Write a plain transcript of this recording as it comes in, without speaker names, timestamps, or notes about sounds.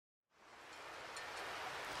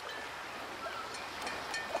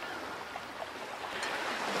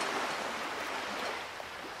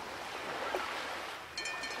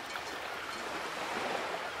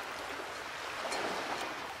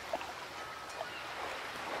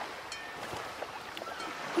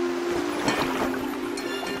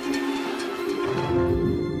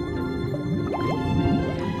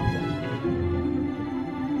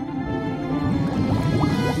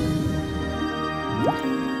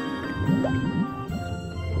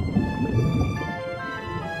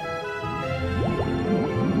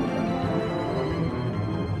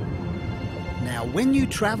Now, when you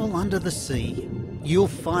travel under the sea, you'll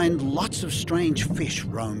find lots of strange fish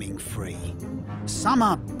roaming free. Some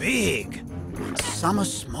are big, and some are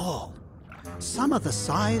small. Some are the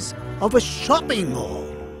size of a shopping mall.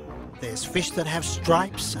 There's fish that have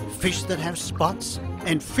stripes, and fish that have spots,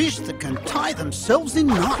 and fish that can tie themselves in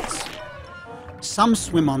knots. Some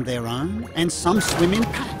swim on their own, and some swim in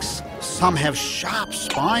packs. Some have sharp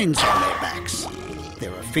spines on their backs.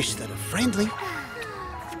 There are fish that are friendly,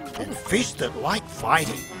 and fish that like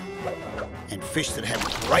fighting, and fish that have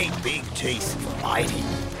great big teeth for biting.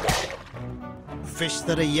 Fish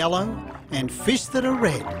that are yellow, and fish that are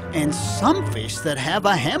red, and some fish that have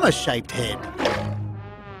a hammer-shaped head.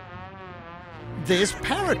 There's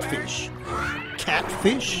parrotfish,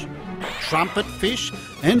 catfish, trumpetfish,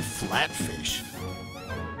 and flatfish.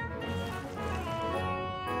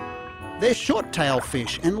 There's short-tail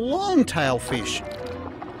fish and long-tail fish.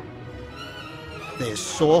 There's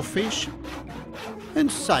sawfish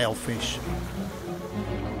and sailfish.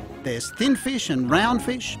 There's thinfish and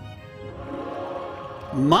roundfish,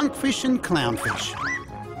 monkfish and clownfish.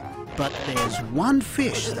 But there's one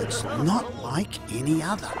fish that's not like any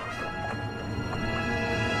other.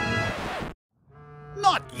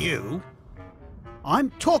 Not you.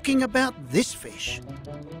 I'm talking about this fish.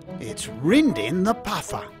 It's Rindin the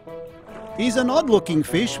Puffer. He's an odd-looking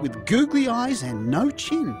fish with googly eyes and no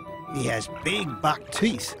chin. He has big buck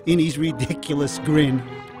teeth in his ridiculous grin.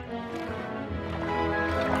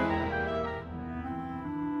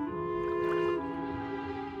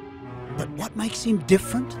 But what makes him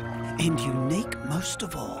different and unique most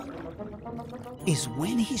of all is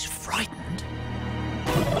when he's frightened.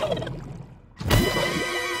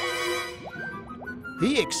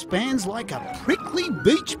 He expands like a prickly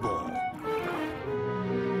beach ball.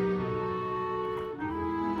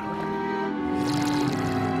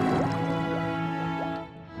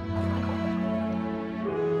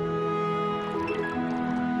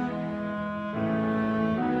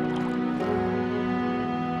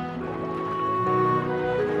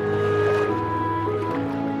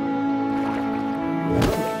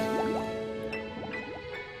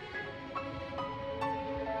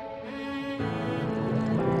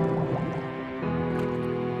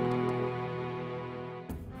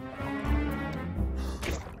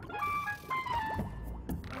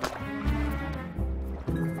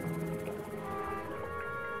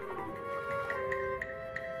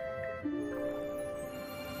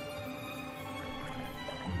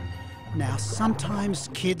 Now, sometimes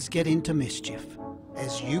kids get into mischief,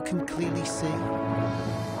 as you can clearly see.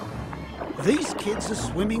 These kids are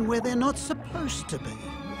swimming where they're not supposed to be.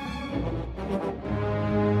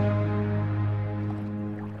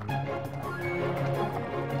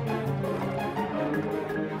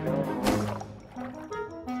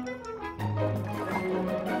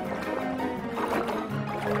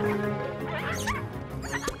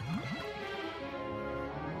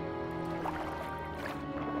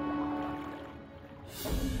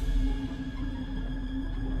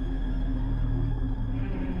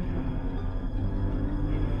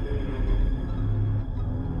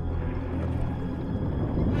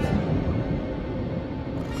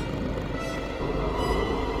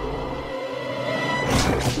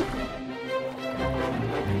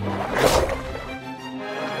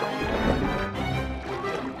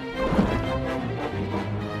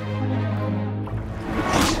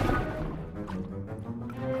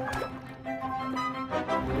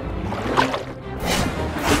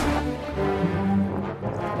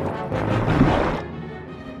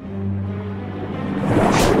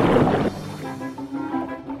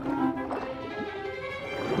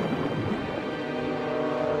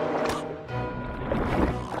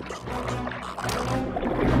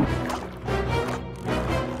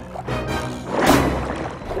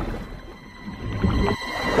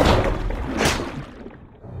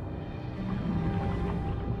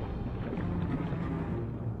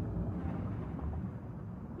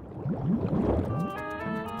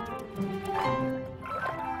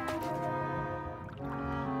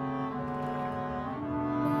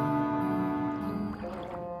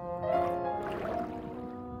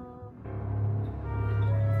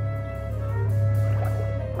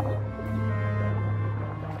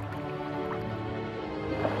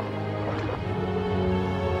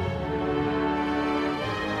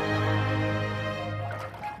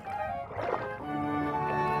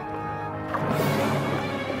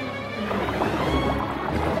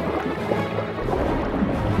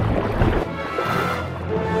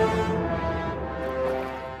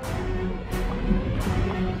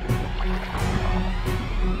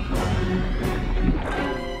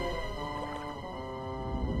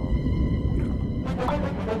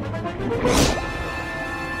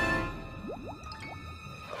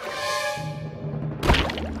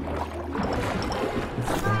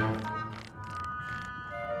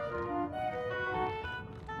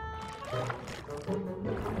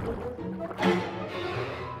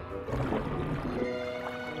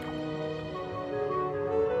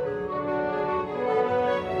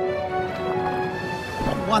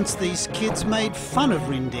 Once these kids made fun of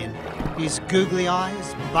Rindin, his googly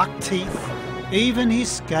eyes, buck teeth, even his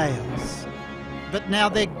scales. But now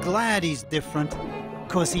they're glad he's different,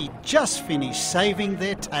 'cause he just finished saving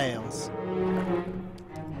their tails.